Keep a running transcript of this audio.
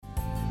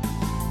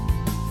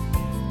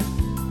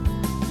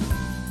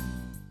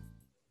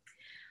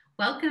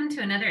Welcome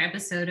to another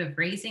episode of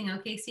Raising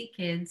OKC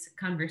Kids,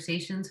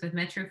 Conversations with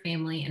Metro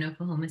Family in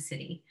Oklahoma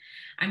City.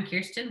 I'm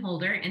Kirsten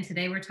Holder, and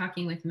today we're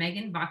talking with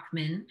Megan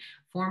Bachman,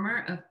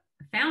 founder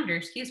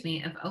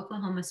of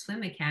Oklahoma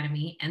Swim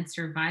Academy and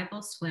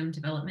Survival Swim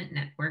Development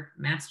Network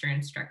Master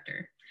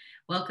Instructor.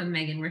 Welcome,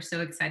 Megan. We're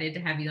so excited to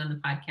have you on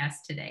the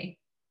podcast today.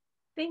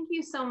 Thank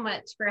you so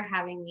much for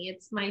having me.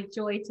 It's my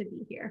joy to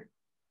be here.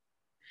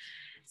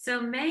 So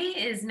May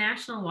is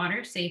National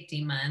Water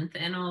Safety Month,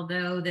 and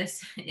although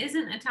this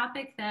isn't a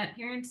topic that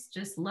parents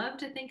just love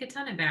to think a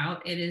ton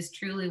about, it is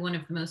truly one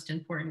of the most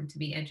important to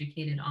be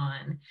educated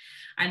on.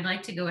 I'd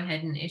like to go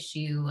ahead and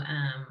issue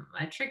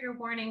a trigger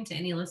warning to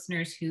any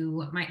listeners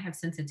who might have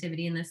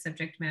sensitivity in this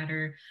subject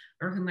matter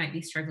or who might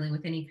be struggling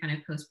with any kind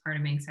of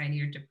postpartum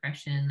anxiety or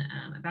depression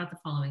about the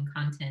following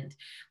content.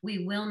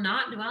 We will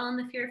not dwell on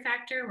the fear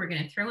factor. We're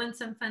going to throw in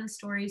some fun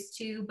stories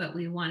too, but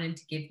we wanted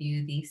to give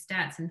you the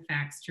stats and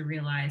facts to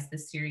realize the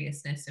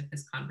seriousness of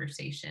this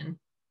conversation.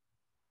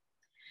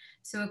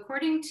 So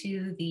according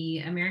to the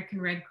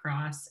American Red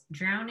Cross,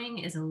 drowning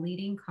is a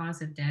leading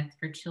cause of death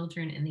for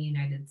children in the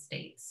United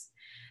States.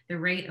 The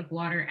rate of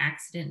water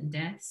accident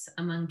deaths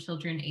among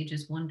children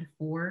ages 1 to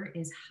 4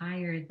 is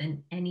higher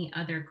than any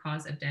other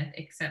cause of death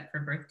except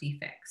for birth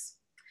defects.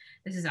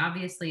 This is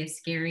obviously a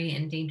scary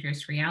and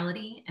dangerous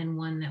reality, and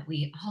one that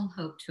we all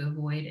hope to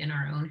avoid in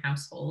our own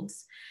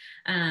households.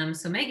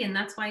 So Megan,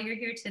 that's why you're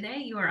here today.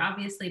 You are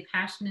obviously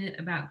passionate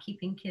about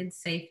keeping kids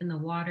safe in the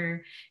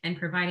water and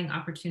providing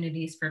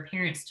opportunities for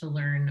parents to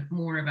learn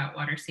more about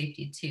water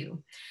safety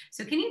too.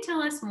 So can you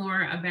tell us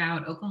more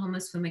about Oklahoma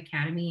Swim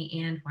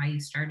Academy and why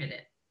you started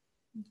it?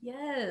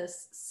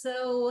 Yes.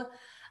 So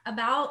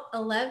about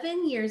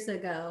 11 years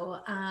ago,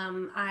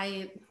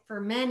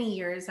 for many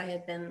years, I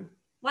had been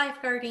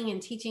lifeguarding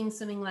and teaching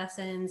swimming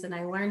lessons, and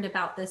I learned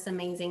about this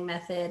amazing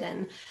method.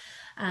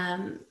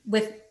 And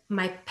with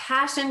my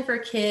passion for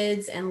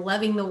kids and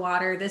loving the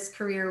water, this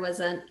career was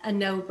a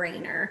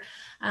no-brainer.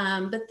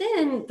 But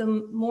then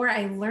the more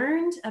I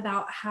learned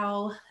about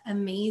how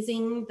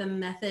amazing the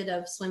method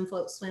of swim,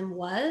 float, swim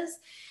was,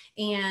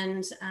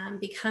 and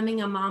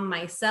becoming a mom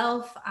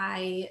myself,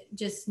 I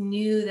just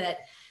knew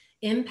that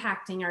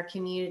impacting our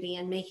community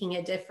and making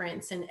a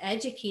difference and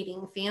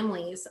educating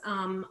families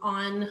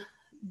on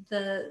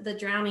the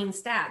drowning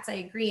stats. I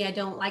agree, I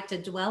don't like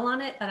to dwell on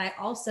it, but I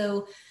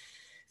also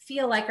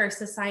feel like our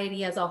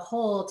society as a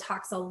whole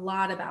talks a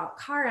lot about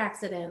car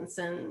accidents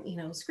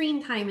and,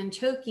 screen time and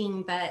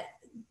choking, but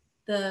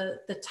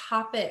the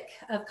topic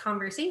of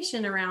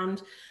conversation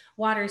around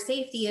water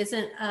safety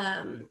isn't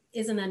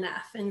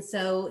enough. And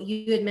so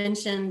you had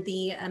mentioned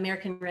the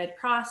American Red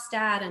Cross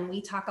stat, and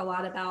we talk a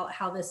lot about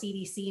how the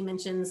CDC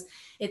mentions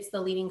it's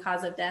the leading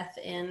cause of death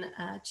in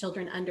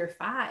children under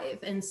 5.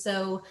 And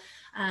so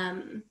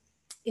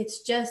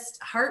it's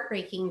just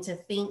heartbreaking to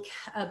think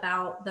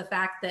about the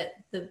fact that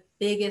the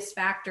biggest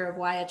factor of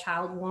why a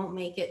child won't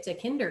make it to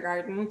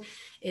kindergarten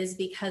is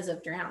because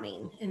of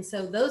drowning. And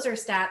so those are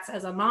stats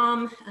as a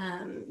mom,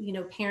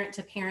 parent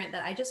to parent,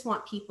 that I just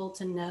want people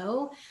to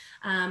know.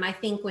 I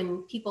think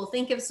when people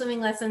think of swimming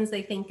lessons,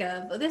 they think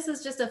of, oh, this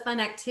is just a fun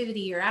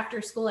activity or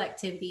after school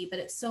activity, but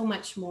it's so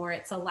much more.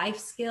 It's a life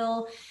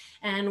skill.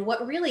 And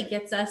what really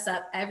gets us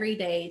up every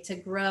day to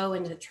grow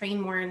and to train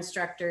more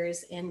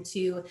instructors and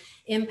to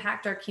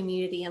impact our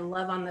community and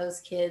love on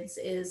those kids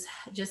is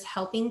just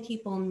helping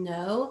people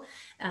know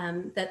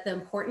that the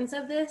importance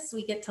of this.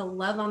 We get to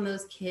love on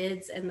those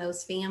kids and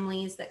those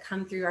families that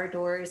come through our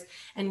doors,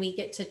 and we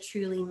get to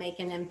truly make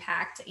an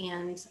impact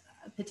and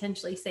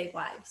potentially save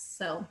lives.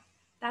 So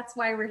that's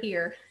why we're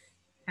here.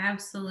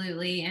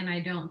 Absolutely. And I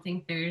don't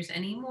think there's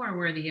any more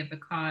worthy of a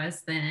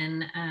cause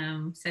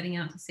than setting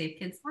out to save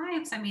kids'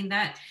 lives. I mean,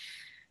 that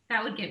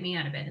would get me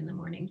out of bed in the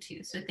morning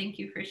too. So thank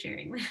you for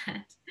sharing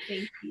that.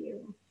 Thank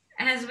you.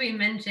 As we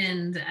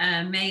mentioned,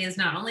 May is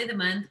not only the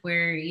month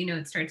where,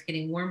 it starts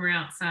getting warmer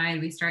outside.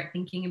 We start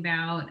thinking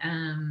about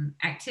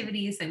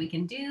activities that we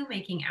can do,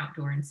 making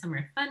outdoor and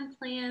summer fun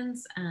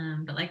plans.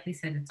 But like we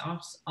said, it's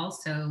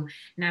also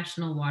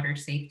National Water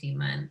Safety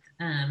Month.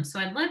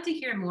 So I'd love to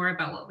hear more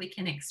about what we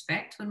can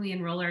expect when we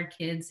enroll our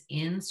kids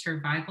in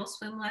survival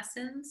swim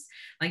lessons.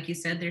 Like you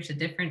said, there's a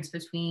difference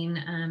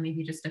between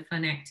maybe just a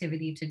fun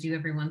activity to do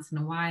every once in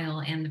a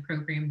while and the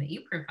program that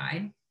you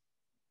provide.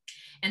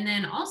 And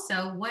then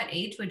also, what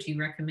age would you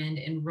recommend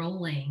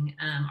enrolling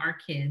our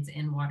kids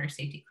in water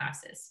safety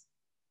classes?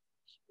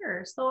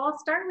 Sure. So I'll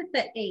start with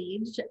the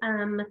age.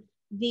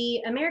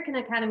 The American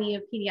Academy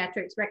of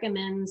Pediatrics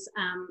recommends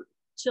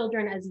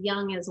children as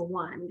young as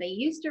 1. They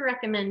used to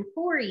recommend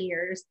 4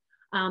 years,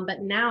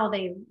 but now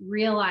they've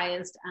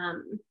realized,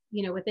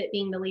 with it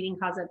being the leading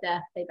cause of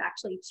death, they've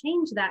actually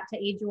changed that to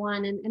age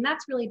 1. And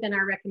that's really been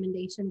our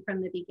recommendation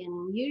from the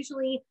beginning.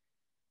 Usually,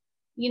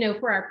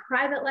 for our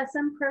private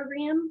lesson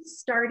program,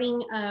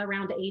 starting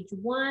around age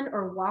 1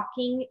 or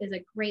walking is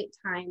a great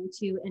time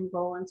to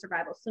enroll in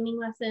survival swimming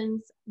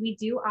lessons. We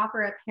do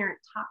offer a parent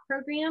taught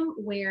program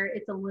where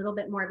it's a little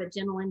bit more of a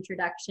gentle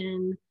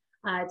introduction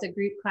It's a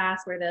group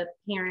class where the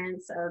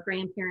parents or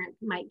grandparent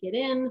might get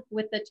in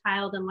with the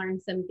child and learn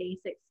some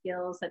basic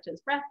skills such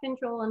as breath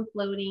control and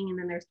floating, and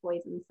then there's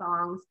toys and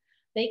songs.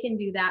 They can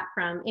do that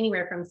from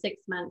anywhere from 6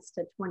 months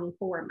to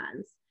 24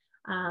 months.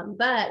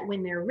 But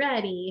when they're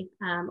ready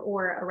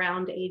or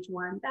around age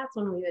 1, that's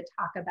when we would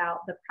talk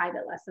about the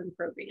private lesson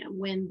program.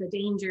 When the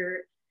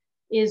danger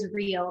is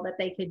real that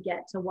they could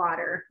get to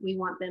water, we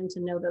want them to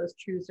know those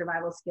true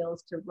survival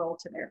skills to roll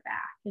to their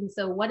back. And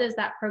so what does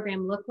that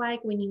program look like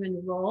when you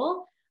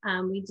enroll?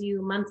 We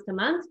do month to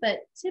month, but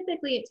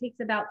typically it takes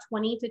about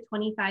 20 to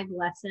 25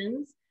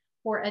 lessons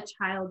for a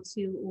child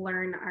to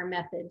learn our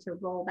method to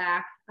roll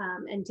back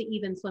and to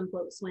even swim,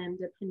 float, swim,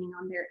 depending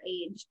on their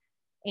age.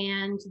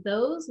 And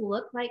those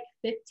look like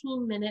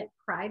 15-minute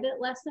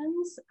private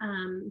lessons.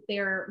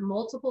 They're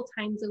multiple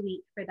times a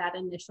week for that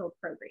initial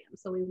program.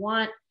 So we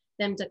want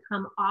them to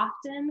come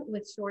often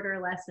with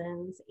shorter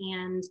lessons.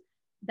 And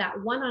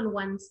that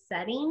one-on-one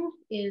setting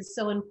is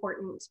so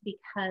important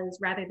because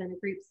rather than a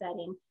group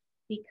setting,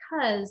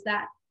 because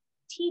that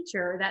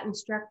teacher, that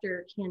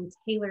instructor can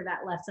tailor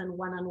that lesson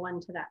one-on-one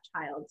to that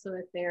child. So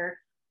if they're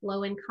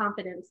low in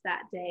confidence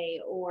that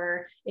day,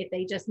 or if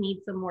they just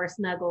need some more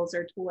snuggles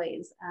or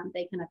toys,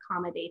 they can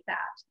accommodate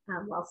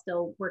that while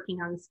still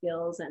working on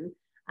skills and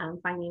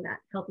finding that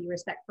healthy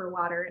respect for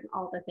water and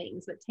all the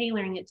things. But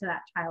tailoring it to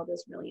that child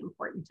is really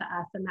important to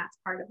us, and that's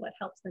part of what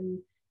helps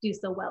them do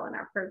so well in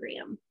our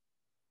program.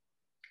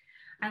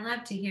 I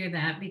love to hear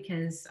that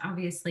because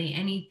obviously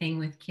anything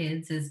with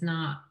kids is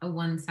not a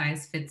one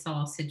size fits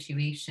all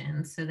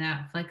situation. So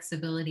that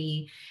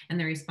flexibility and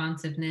the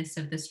responsiveness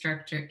of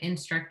the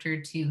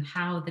instructor to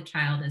how the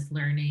child is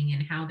learning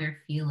and how they're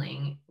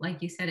feeling,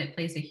 like you said, it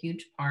plays a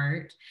huge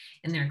part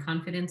in their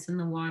confidence in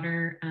the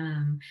water.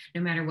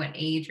 No matter what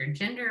age or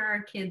gender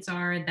our kids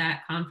are,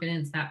 that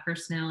confidence, that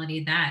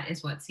personality, that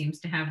is what seems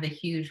to have the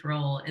huge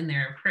role in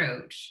their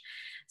approach.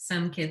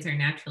 Some kids are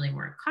naturally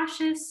more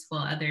cautious,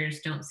 while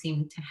others don't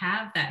seem to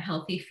have that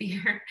healthy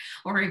fear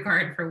or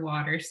regard for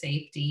water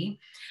safety.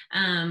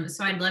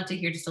 So I'd love to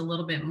hear just a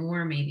little bit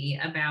more maybe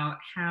about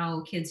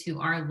how kids who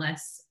are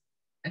less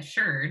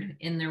assured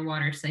in their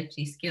water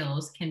safety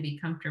skills can be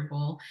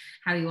comfortable,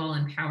 how you all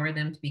empower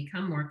them to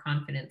become more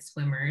confident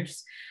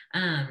swimmers.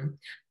 And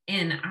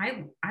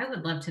I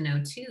would love to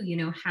know too,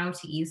 how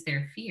to ease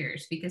their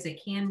fears, because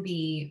it can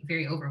be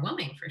very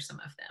overwhelming for some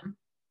of them.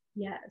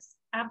 Yes,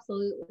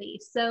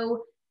 absolutely.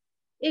 So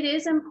it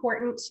is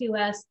important to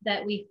us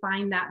that we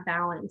find that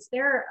balance.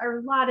 There are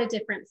a lot of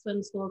different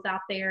swim schools out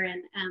there,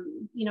 and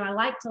I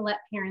like to let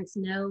parents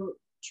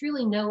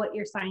truly know what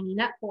you're signing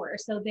up for.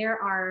 So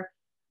there are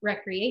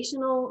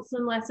recreational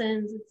swim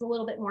lessons. It's a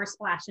little bit more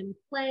splash and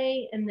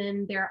play, and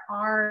then there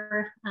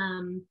are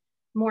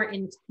more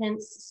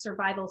intense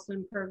survival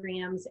swim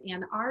programs.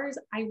 And ours,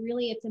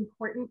 it's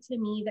important to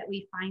me that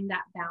we find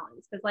that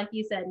balance, because like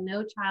you said,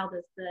 no child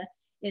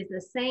is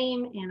the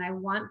same, and I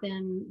want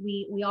them,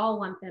 we all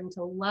want them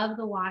to love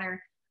the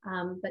water,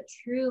 but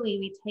truly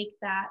we take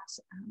that,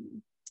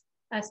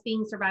 us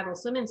being survival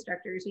swim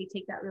instructors, we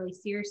take that really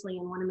seriously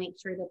and want to make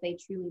sure that they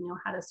truly know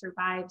how to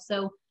survive.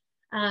 So,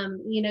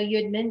 you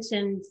had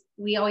mentioned,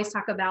 we always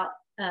talk about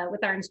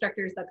with our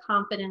instructors, the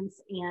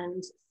confidence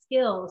and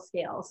skill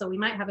scale. So we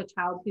might have a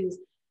child who's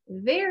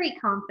very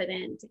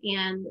confident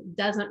and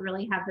doesn't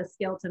really have the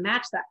skill to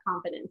match that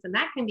confidence. And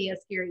that can be a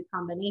scary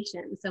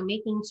combination. So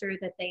making sure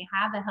that they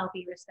have a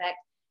healthy respect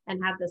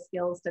and have the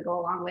skills to go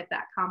along with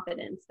that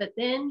confidence. But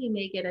then you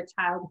may get a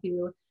child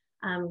who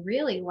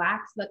really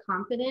lacks the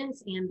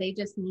confidence and they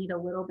just need a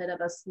little bit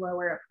of a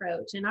slower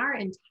approach. And our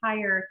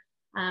entire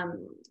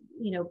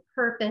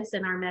purpose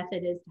in our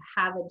method is to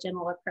have a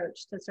gentle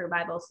approach to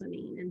survival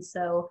swimming. And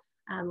so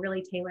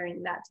really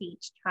tailoring that to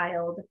each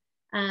child.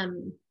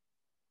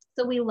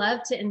 So we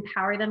love to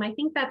empower them. I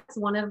think that's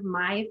one of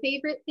my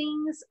favorite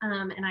things.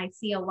 And I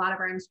see a lot of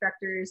our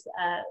instructors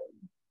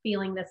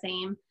feeling the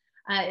same,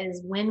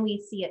 is when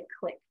we see it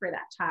click for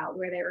that child,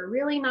 where they were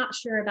really not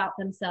sure about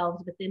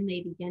themselves, but then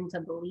they begin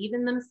to believe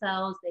in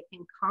themselves. They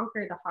can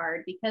conquer the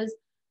hard, because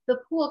the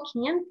pool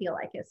can feel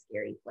like a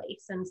scary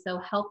place. And so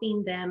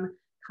helping them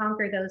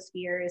conquer those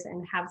fears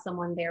and have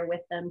someone there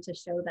with them to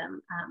show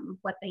them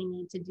what they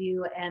need to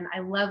do. And I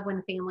love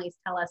when families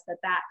tell us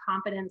that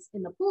confidence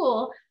in the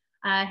pool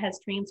has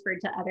transferred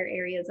to other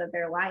areas of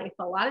their life.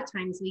 A lot of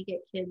times we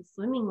get kids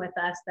swimming with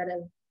us that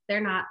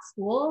they're not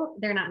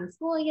in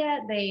school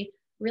yet. They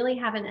really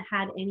haven't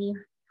had any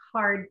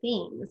hard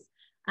things.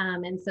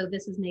 And so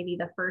this is maybe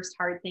the first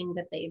hard thing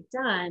that they've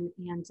done,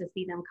 and to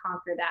see them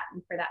conquer that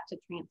and for that to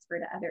transfer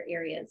to other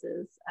areas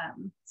is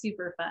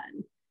super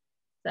fun.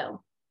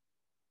 So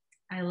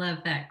I love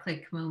that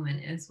click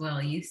moment as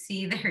well. You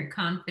see their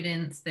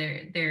confidence,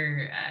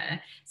 their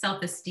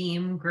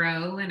self-esteem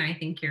grow, and I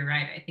think you're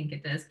right. I think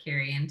it does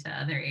carry into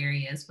other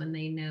areas when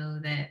they know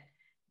that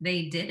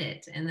they did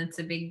it, and that's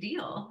a big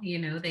deal.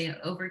 They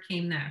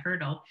overcame that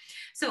hurdle.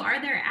 So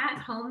are there at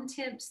home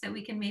tips that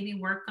we can maybe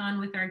work on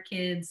with our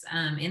kids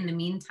in the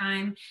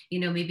meantime,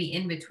 maybe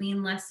in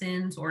between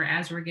lessons or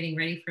as we're getting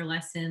ready for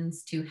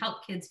lessons, to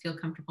help kids feel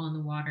comfortable in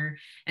the water,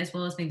 as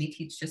well as maybe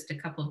teach just a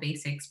couple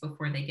basics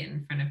before they get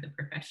in front of the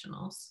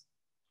professionals?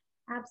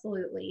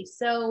 Absolutely.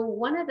 So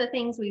one of the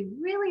things we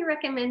really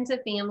recommend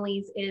to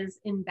families is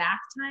in bath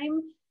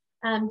time,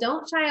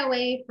 don't shy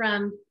away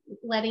from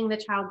letting the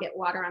child get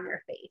water on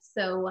their face.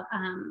 So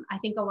I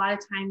think a lot of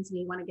times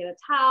we want to get a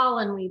towel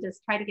and we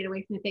just try to get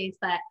away from the face.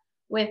 But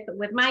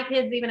with my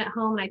kids, even at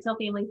home, and I tell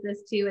families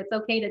this too, it's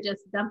okay to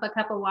just dump a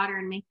cup of water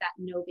and make that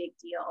no big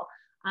deal.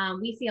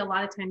 We see a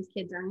lot of times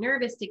kids are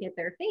nervous to get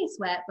their face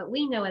wet, but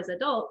we know as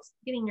adults,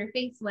 getting your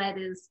face wet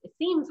it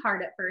seems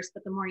hard at first,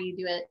 but the more you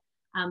do it,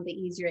 the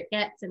easier it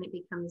gets and it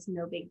becomes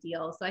no big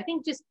deal. So I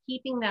think just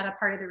keeping that a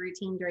part of the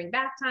routine during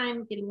bath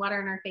time, getting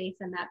water in our face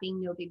and that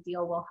being no big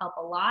deal will help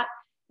a lot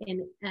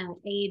and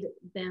aid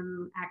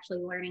them actually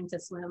learning to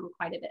swim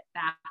quite a bit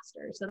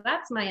faster. So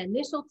that's my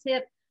initial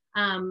tip.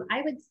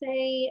 I would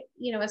say,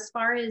 as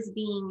far as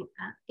being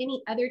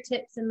any other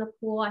tips in the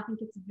pool, I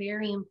think it's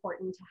very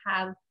important to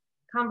have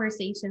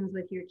conversations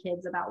with your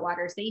kids about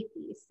water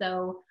safety.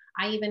 So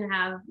I even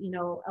have,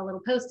 a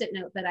little post-it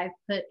note that I've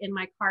put in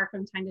my car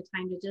from time to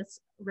time to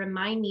just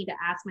remind me to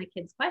ask my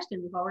kids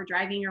questions while we're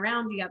driving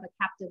around. You have a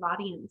captive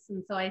audience.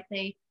 And so I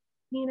say,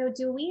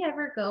 do we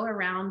ever go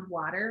around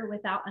water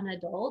without an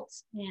adult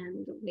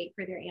and wait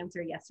for their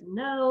answer, yes or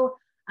no?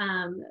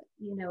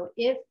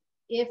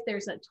 If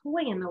there's a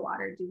toy in the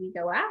water, do we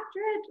go after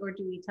it or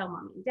do we tell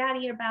mommy and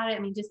daddy about it? I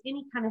mean, just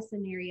any kind of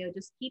scenario,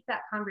 just keep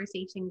that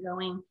conversation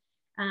going.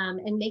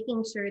 And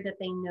making sure that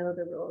they know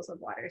the rules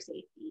of water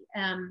safety.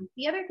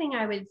 The other thing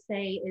I would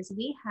say is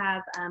we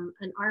have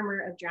an Armor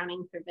of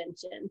Drowning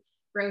Prevention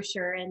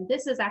brochure, and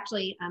this is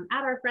actually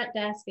at our front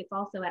desk. It's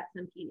also at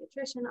some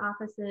pediatrician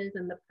offices,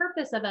 and the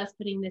purpose of us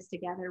putting this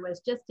together was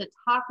just to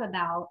talk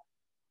about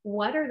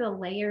what are the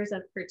layers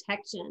of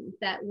protection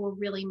that will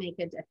really make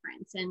a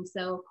difference. And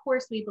so, of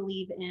course, we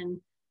believe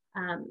in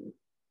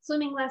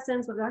swimming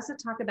lessons, but we also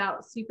talk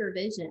about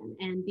supervision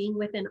and being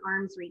within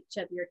arm's reach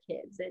of your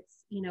kids. It's,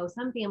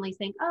 some families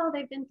think, oh,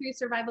 they've been through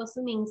survival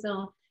swimming,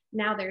 so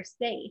now they're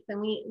safe. And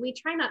we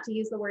try not to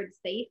use the word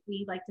safe.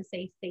 We like to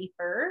say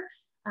safer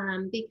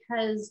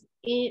because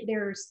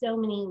there are so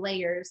many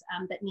layers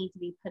that need to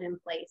be put in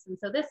place. And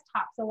so this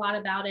talks a lot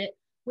about it.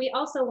 We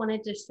also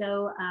wanted to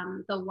show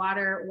the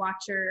water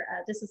watcher,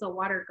 this is a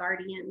water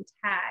guardian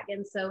tag.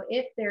 And so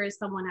if there is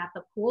someone at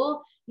the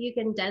pool, you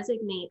can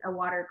designate a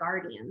water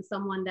guardian,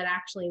 someone that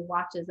actually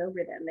watches over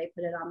them. They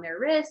put it on their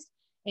wrist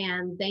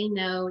and they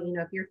know,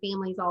 if your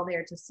family's all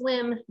there to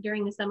swim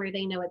during the summer,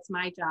 they know it's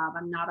my job.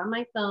 I'm not on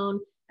my phone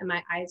and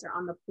my eyes are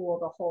on the pool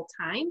the whole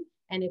time.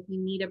 And if you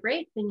need a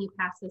break, then you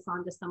pass this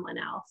on to someone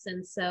else.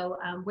 And so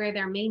where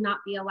there may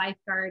not be a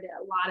lifeguard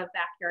at a lot of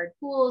backyard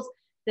pools,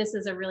 this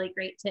is a really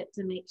great tip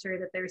to make sure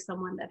that there's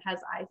someone that has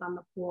eyes on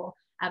the pool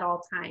at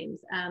all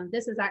times.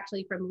 This is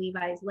actually from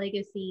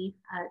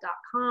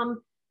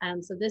levislegacy.com.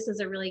 So this is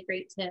a really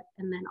great tip.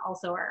 And then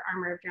also our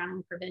Armor of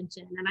Drowning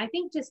Prevention. And I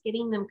think just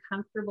getting them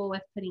comfortable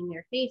with putting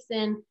their face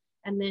in.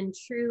 And then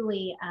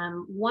truly,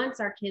 once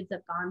our kids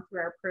have gone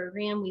through our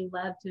program, we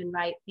love to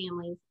invite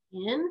families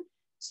in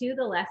to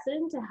the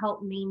lesson to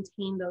help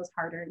maintain those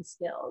hard-earned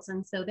skills.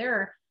 And so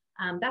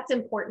that's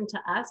important to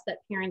us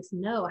that parents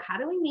know, how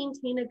do we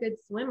maintain a good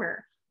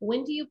swimmer?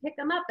 When do you pick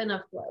them up in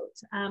a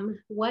float?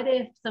 What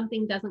if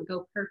something doesn't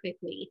go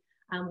perfectly?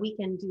 We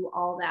can do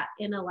all that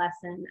in a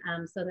lesson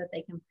so that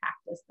they can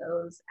practice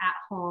those at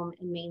home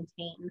and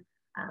maintain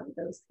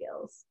those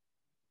skills.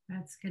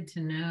 That's good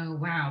to know.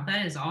 Wow,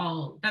 that's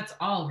all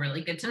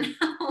really good to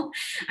know.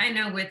 I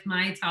know with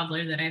my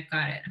toddler that I've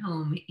got at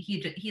home,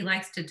 he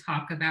likes to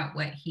talk about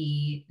what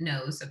he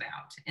knows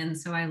about. And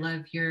so I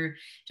love your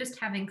just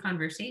having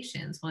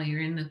conversations while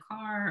you're in the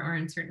car or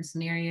in certain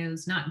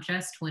scenarios, not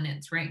just when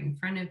it's right in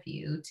front of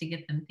you, to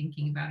get them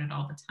thinking about it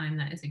all the time.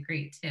 That is a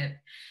great tip.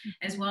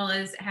 As well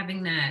as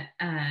having that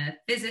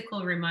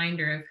physical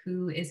reminder of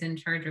who is in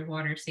charge of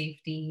water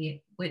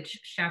safety,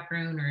 which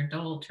chaperone or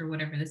adult or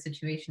whatever the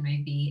situation may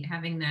be,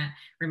 having that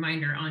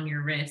reminder on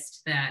your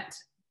wrist that,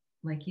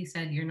 like you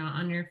said, you're not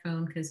on your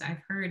phone, because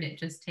I've heard it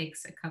just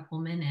takes a couple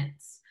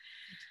minutes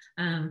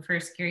for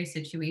a scary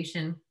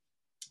situation.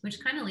 Which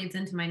kind of leads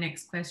into my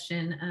next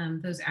question.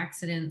 Those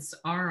accidents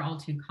are all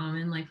too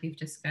common, like we've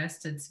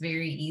discussed. It's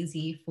very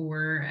easy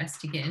for us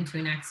to get into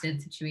an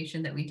accident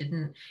situation that we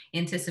didn't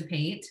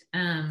anticipate.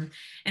 And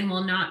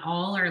while not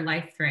all are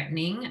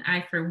life-threatening,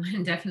 I, for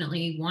one,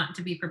 definitely want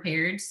to be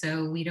prepared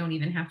so we don't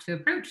even have to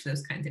approach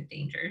those kinds of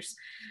dangers.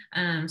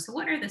 So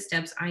what are the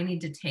steps I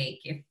need to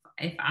take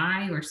if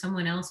I or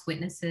someone else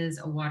witnesses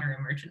a water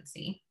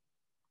emergency?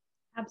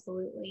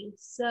 Absolutely.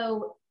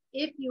 So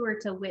if you were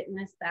to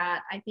witness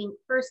that, I think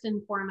first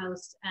and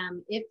foremost,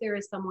 if there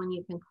is someone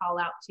you can call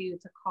out to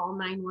call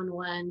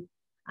 911,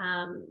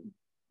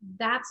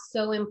 that's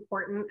so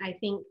important. I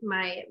think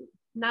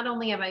not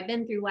only have I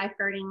been through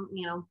lifeguarding,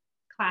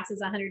 classes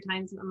 100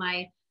 times,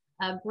 my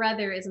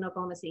brother is an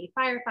Oklahoma City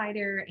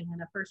firefighter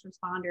and a first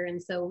responder.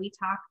 And so we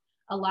talk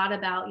a lot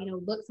about,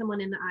 look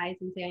someone in the eyes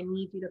and say, I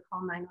need you to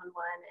call 911.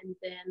 And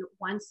then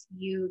once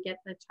you get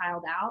the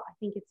child out, I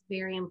think it's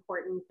very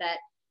important that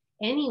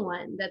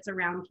anyone that's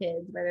around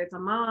kids, whether it's a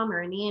mom or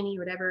a nanny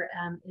or whatever,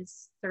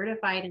 is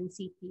certified in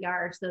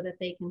CPR so that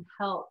they can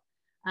help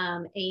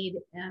aid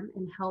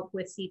and help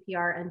with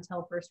CPR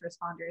until first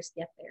responders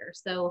get there.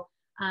 So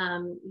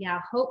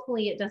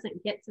hopefully it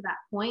doesn't get to that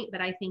point,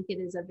 but I think it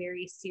is a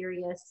very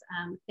serious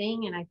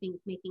thing. And I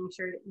think making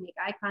sure that you make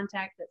eye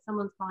contact, that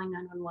someone's calling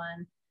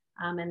 911,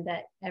 and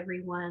that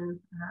everyone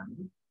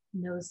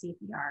knows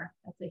CPR.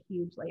 That's a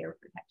huge layer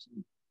of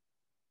protection.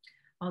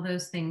 All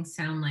those things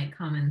sound like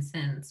common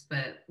sense,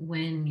 but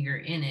when you're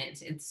in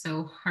it, it's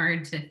so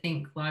hard to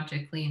think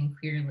logically and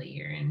clearly.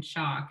 You're in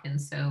shock. And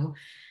so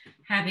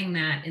having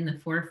that in the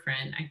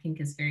forefront, I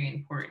think, is very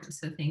important.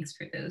 So thanks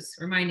for those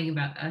reminding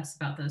us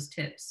about those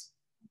tips.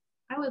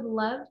 I would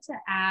love to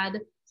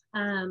add,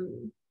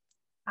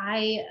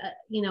 I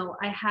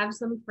have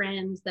some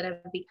friends that have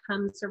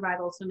become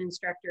survival swim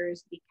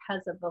instructors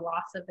because of the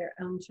loss of their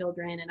own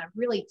children. And I've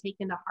really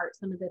taken to heart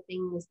some of the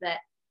things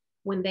that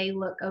when they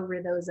look over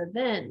those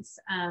events,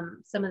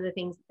 some of the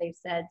things that they've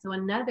said. So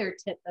another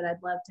tip that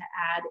I'd love to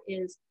add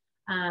is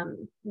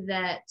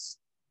that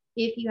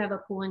if you have a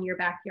pool in your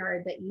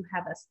backyard, that you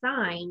have a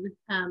sign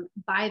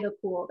by the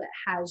pool that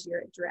has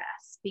your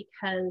address,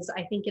 because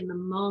I think in the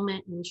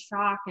moment and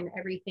shock and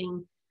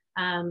everything,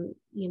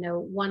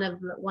 one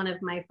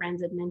of my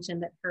friends had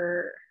mentioned that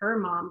her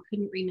mom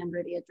couldn't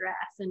remember the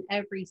address, and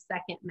every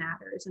second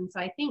matters. And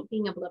so I think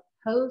being able to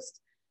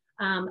post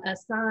a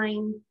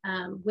sign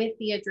with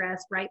the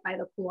address right by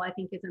the pool, I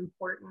think is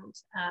important.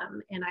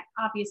 And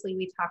obviously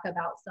we talk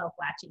about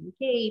self-latching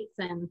gates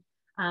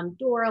and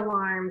door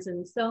alarms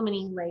and so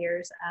many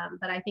layers.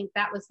 But I think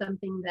that was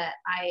something that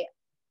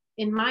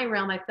in my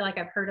realm, I feel like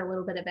I've heard a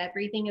little bit of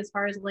everything as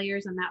far as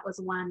layers. And that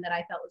was one that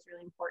I felt was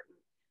really important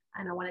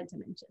and I wanted to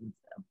mention.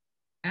 So.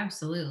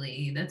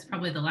 Absolutely. That's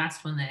probably the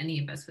last one that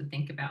any of us would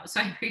think about. So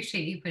I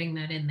appreciate you putting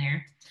that in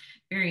there.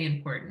 Very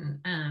important.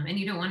 And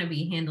you don't want to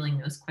be handling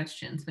those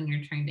questions when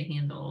you're trying to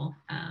handle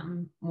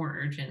more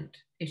urgent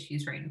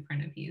issues right in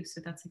front of you. So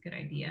that's a good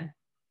idea.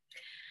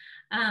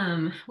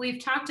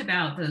 We've talked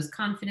about those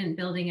confident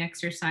building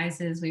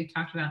exercises. We've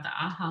talked about the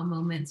aha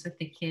moments with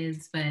the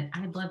kids, but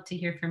I'd love to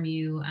hear from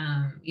you.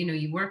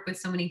 You work with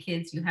so many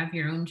kids, you have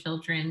your own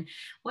children.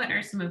 What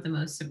are some of the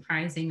most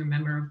surprising or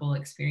memorable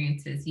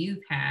experiences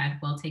you've had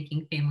while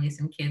taking families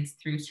and kids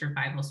through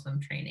survival swim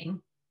training?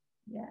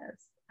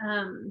 Yes.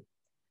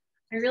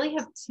 I really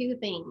have two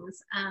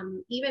things.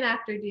 Even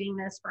after doing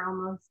this for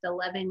almost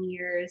 11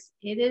 years,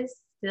 it is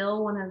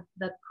still one of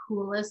the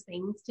coolest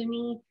things to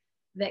me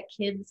that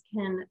kids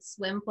can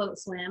swim, float,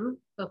 swim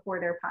before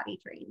they're potty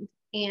trained.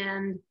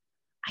 And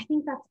I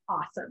think that's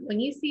awesome. When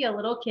you see a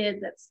little kid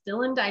that's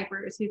still in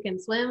diapers who can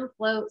swim,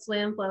 float,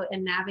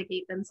 and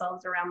navigate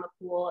themselves around the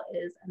pool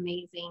is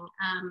amazing.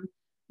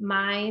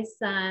 My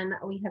son,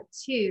 we have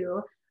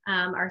two.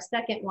 Our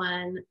second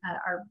one,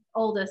 our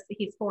oldest,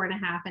 he's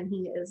 4.5, and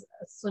he is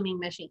a swimming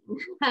machine.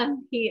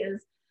 He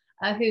is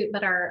a hoot.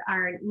 But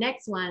our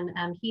next one,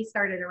 he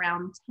started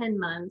around 10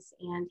 months,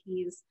 and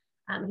he's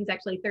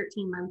actually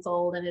 13 months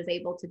old and is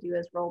able to do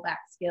his rollback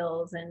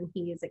skills, and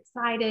he's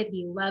excited.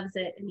 He loves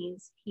it, and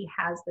he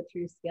has the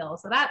true skill.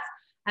 So that's,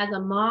 as a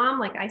mom,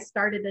 like I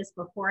started this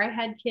before I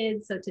had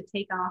kids. So to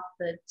take off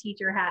the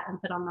teacher hat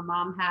and put on the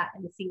mom hat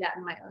and see that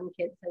in my own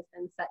kids has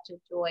been such a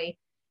joy.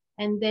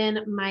 And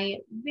then my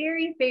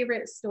very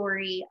favorite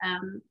story,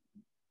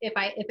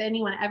 if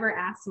anyone ever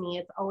asks me,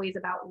 it's always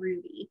about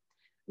Ruby.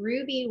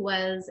 Ruby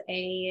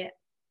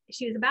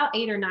she was about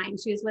 8 or 9.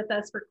 She was with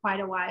us for quite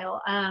a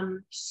while.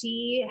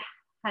 She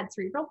had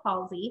cerebral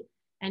palsy,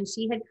 and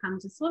she had come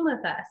to swim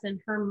with us. And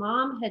her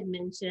mom had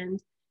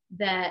mentioned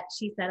that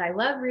she said, I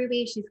love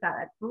Ruby. She's got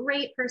a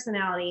great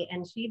personality.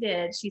 And she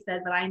did. She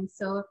said, but I'm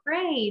so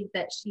afraid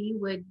that she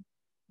would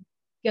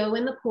go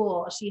in the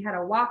pool. She had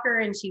a walker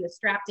and she was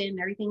strapped in and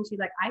everything. She's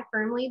like, I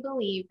firmly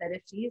believe that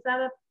if she's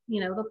at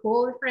the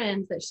pool with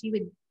friends, that she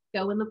would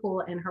go in the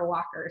pool in her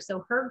walker.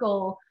 So her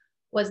goal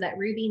was that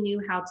Ruby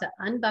knew how to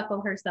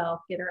unbuckle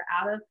herself, get her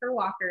out of her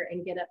walker,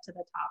 and get up to the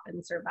top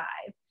and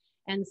survive.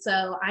 And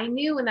so I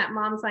knew when that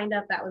mom signed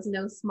up, that was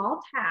no small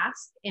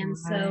task. And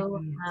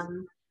so,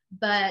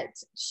 but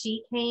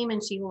she came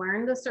and she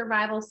learned the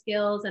survival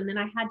skills. And then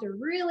I had to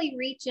really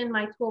reach in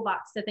my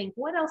toolbox to think,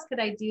 what else could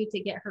I do to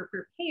get her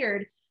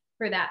prepared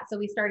for that? So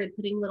we started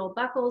putting little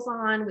buckles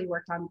on. We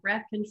worked on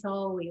breath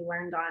control. We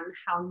learned on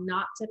how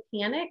not to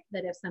panic,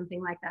 that if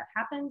something like that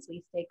happens,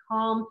 we stay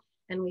calm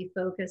and we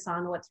focus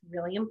on what's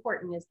really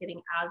important, is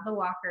getting out of the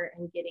walker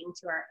and getting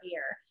to our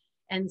air.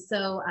 And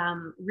so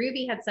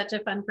Ruby had such a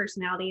fun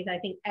personality that I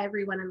think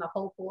everyone in the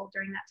whole pool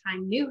during that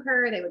time knew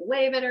her. They would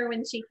wave at her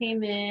when she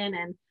came in.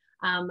 And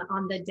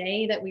on the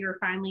day that we were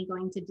finally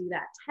going to do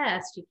that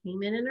test, she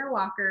came in her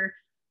walker.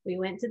 We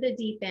went to the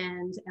deep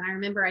end. And I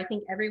remember, I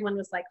think everyone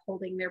was like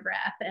holding their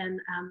breath.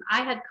 And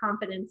I had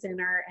confidence in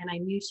her and I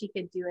knew she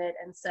could do it.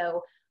 And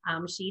so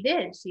She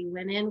did. She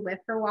went in with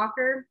her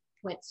walker,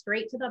 went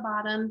straight to the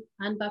bottom,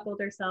 unbuckled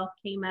herself,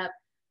 came up,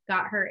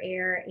 got her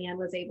air, and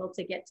was able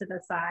to get to the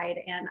side.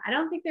 And I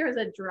don't think there was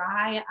a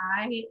dry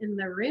eye in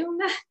the room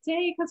that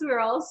day because we were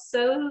all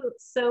so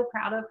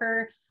proud of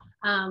her.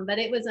 But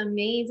it was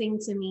amazing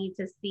to me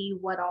to see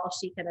what all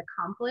she could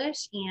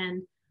accomplish.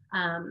 And,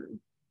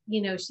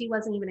 she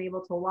wasn't even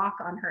able to walk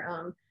on her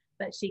own,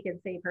 but she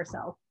could save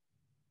herself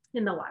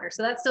in the water.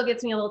 So that still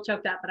gets me a little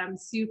choked up, but I'm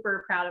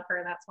super proud of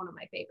her. That's one of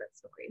my favorite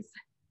stories.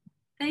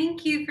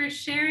 Thank you for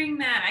sharing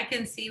that. I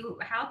can see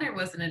how there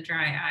wasn't a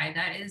dry eye.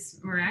 That is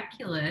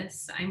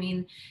miraculous. I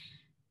mean,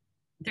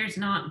 there's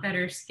not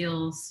better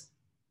skills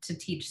to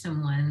teach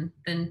someone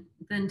than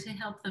to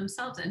help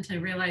themselves and to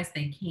realize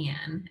they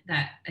can.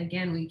 That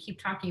again, we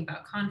keep talking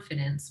about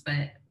confidence,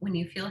 but when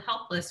you feel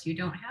helpless, you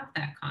don't have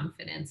that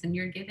confidence, and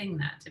you're giving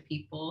that to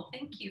people.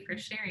 Thank you for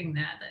sharing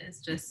that.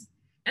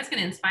 That's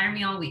going to inspire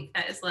me all week.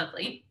 That is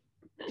lovely.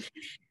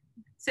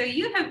 So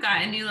you have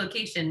got a new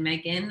location,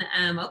 Megan.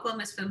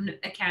 Oklahoma Swim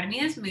Academy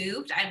has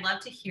moved. I'd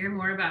love to hear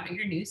more about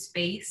your new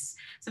space,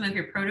 some of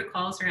your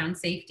protocols around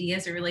safety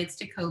as it relates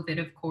to COVID,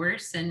 of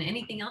course, and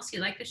anything else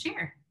you'd like to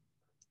share.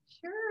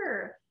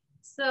 Sure.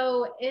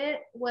 So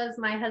it was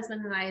my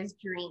husband and I's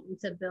dream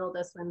to build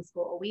a swim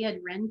school. We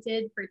had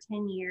rented for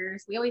 10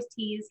 years. We always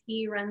tease,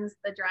 he runs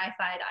the dry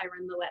side, I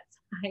run the wet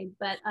side,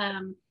 but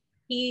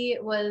he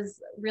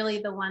was really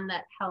the one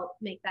that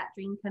helped make that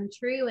dream come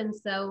true. And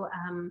so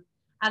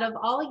out of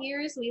all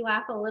years, we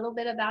laugh a little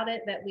bit about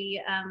it that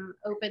we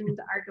opened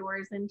our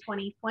doors in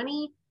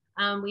 2020.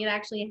 We had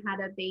actually had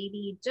a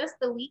baby just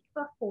the week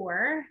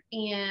before,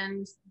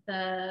 and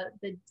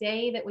the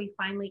day that we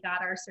finally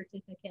got our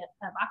certificate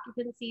of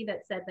occupancy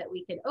that said that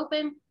we could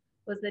open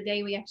was the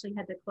day we actually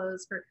had to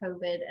close for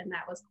COVID, and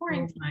that was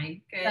quarantine. Oh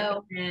my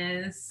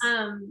goodness.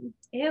 So,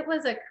 it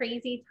was a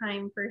crazy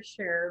time for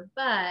sure,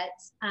 but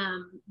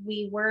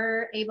we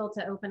were able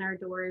to open our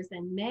doors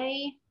in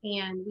May,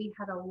 and we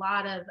had a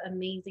lot of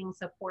amazing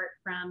support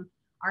from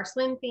our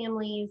swim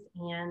families,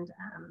 and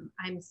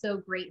I'm so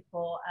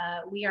grateful.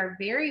 We are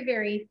very,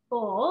 very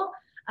full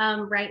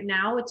right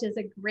now, which is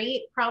a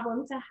great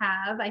problem to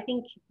have. I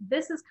think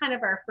this is kind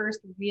of our first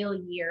real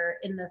year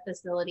in the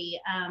facility.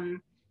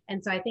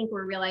 And so I think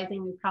we're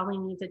realizing we probably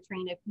need to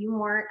train a few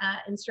more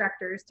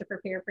instructors to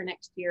prepare for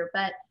next year.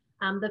 But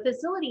the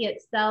facility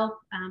itself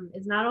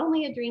is not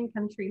only a dream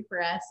come true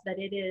for us, but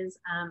it is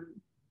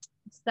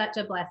such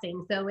a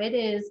blessing. So it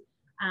is,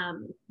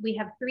 we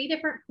have 3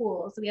 different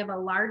pools. We have a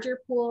larger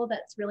pool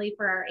that's really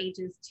for our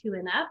ages 2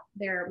 and up.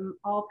 They're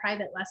all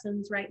private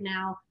lessons right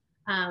now.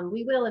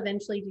 We will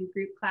eventually do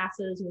group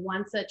classes.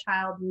 Once a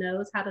child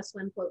knows how to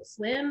swim, float,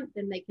 swim,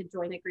 then they could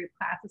join a group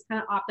class. It's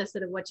kind of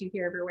opposite of what you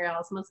hear everywhere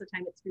else. Most of the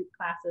time it's group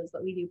classes,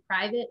 but we do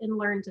private and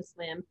learn to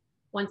swim.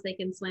 Once they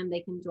can swim, they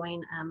can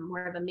join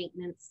more of a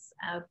maintenance,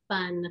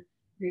 fun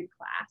group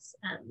class.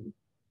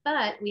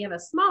 But we have a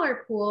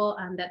smaller pool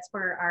that's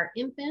for our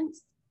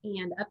infants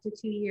and up to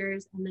 2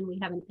 years. And then we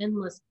have an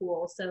endless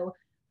pool. So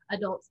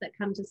adults that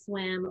come to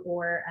swim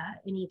or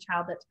any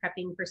child that's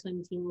prepping for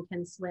swim team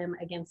can swim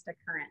against a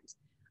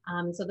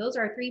current. So those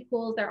are our 3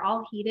 pools. They're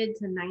all heated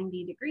to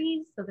 90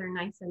 degrees, so they're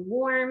nice and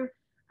warm.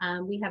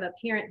 We have a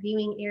parent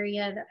viewing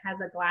area that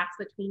has a glass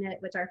between it,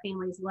 which our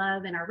families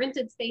love. In our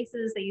rented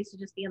spaces, they used to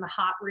just be in the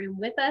hot room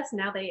with us.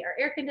 Now they are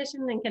air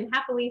conditioned and can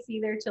happily see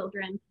their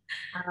children.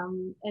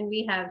 And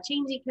we have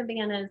changing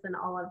cabanas and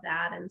all of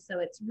that. And so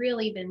it's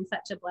really been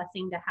such a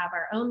blessing to have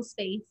our own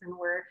space, and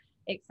we're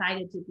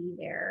excited to be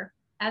there.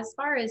 As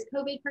far as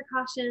COVID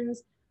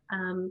precautions,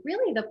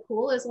 really the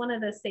pool is one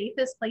of the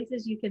safest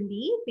places you can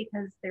be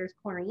because there's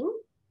chlorine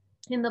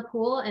in the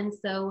pool. And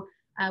so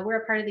we're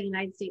a part of the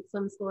United States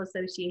Swim School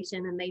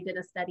Association, and they did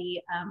a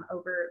study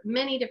over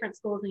many different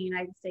schools in the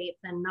United States,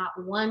 and not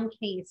one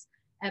case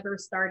ever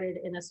started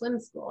in a swim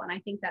school. And I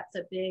think that's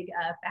a big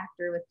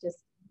factor with just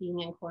being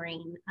in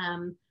chlorine.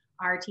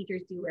 Our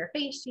teachers do wear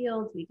face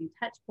shields, we do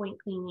touch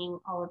point cleaning,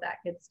 all of that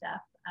good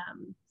stuff.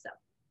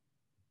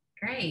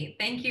 Great.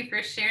 Thank you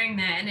for sharing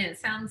that. And it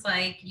sounds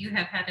like you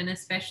have had an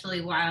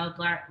especially wild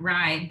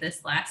ride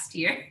this last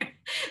year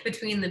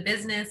between the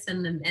business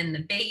and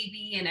the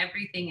baby and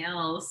everything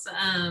else.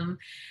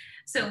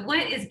 So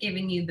what is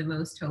giving you the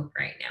most hope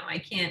right now? I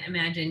can't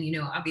imagine,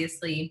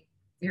 obviously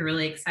you're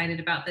really excited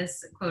about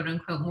this quote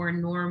unquote more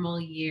normal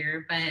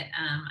year, but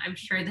I'm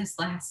sure this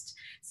last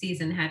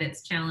season had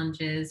its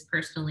challenges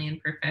personally and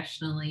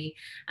professionally,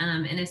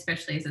 and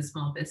especially as a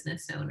small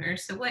business owner.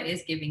 So what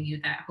is giving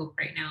you that hope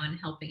right now and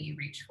helping you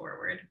reach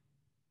forward?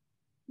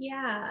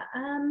 Yeah,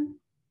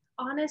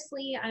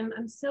 honestly,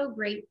 I'm so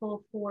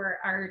grateful for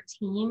our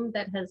team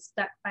that has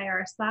stuck by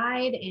our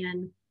side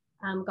and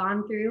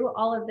gone through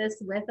all of this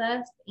with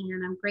us.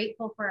 And I'm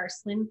grateful for our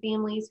swim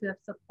families who have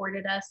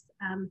supported us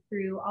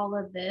through all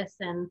of this.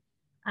 And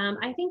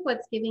I think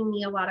what's giving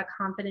me a lot of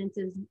confidence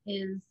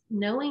is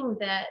knowing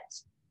that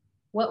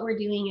what we're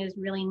doing is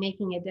really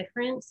making a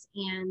difference.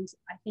 And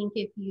I think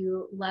if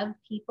you love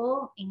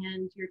people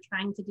and you're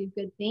trying to do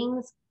good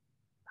things,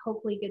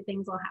 hopefully good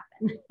things will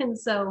happen. And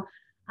so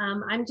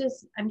I'm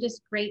just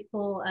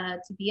grateful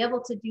to be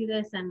able to do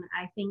this. And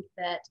I think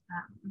that,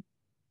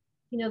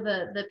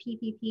 the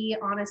PPP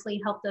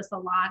honestly helped us a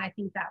lot. I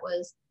think that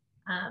was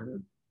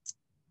um,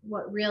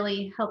 what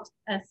really helped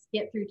us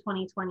get through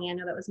 2020. I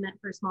know that was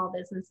meant for small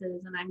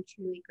businesses, and I'm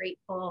truly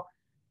grateful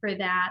for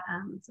that.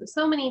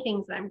 So many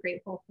things that I'm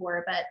grateful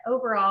for. But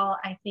overall,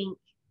 I think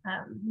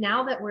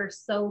now that we're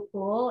so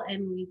full,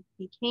 and we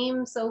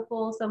became so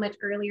full so much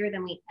earlier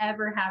than we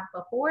ever have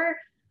before,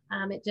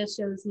 it just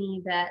shows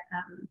me that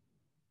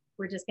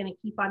we're just going to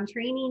keep on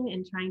training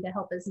and trying to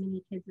help as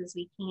many kids as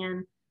we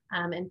can,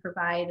 and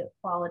provide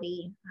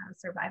quality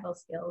survival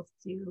skills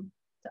to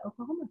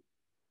Oklahoma.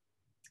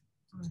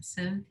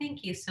 Awesome.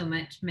 Thank you so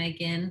much,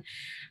 Megan.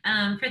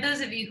 For those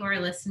of you who are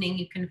listening,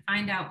 you can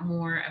find out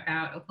more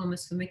about Oklahoma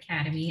Swim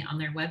Academy on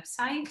their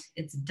website.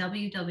 It's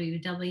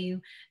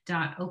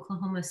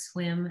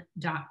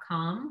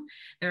www.oklahomaswim.com.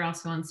 They're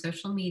also on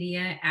social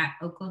media at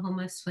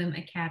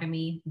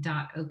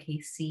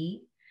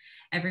oklahomaswimacademy.okc.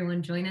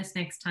 Everyone join us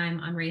next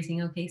time on Raising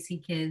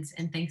OKC Kids.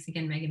 And thanks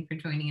again, Megan, for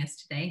joining us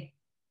today.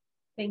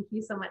 Thank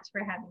you so much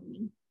for having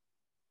me.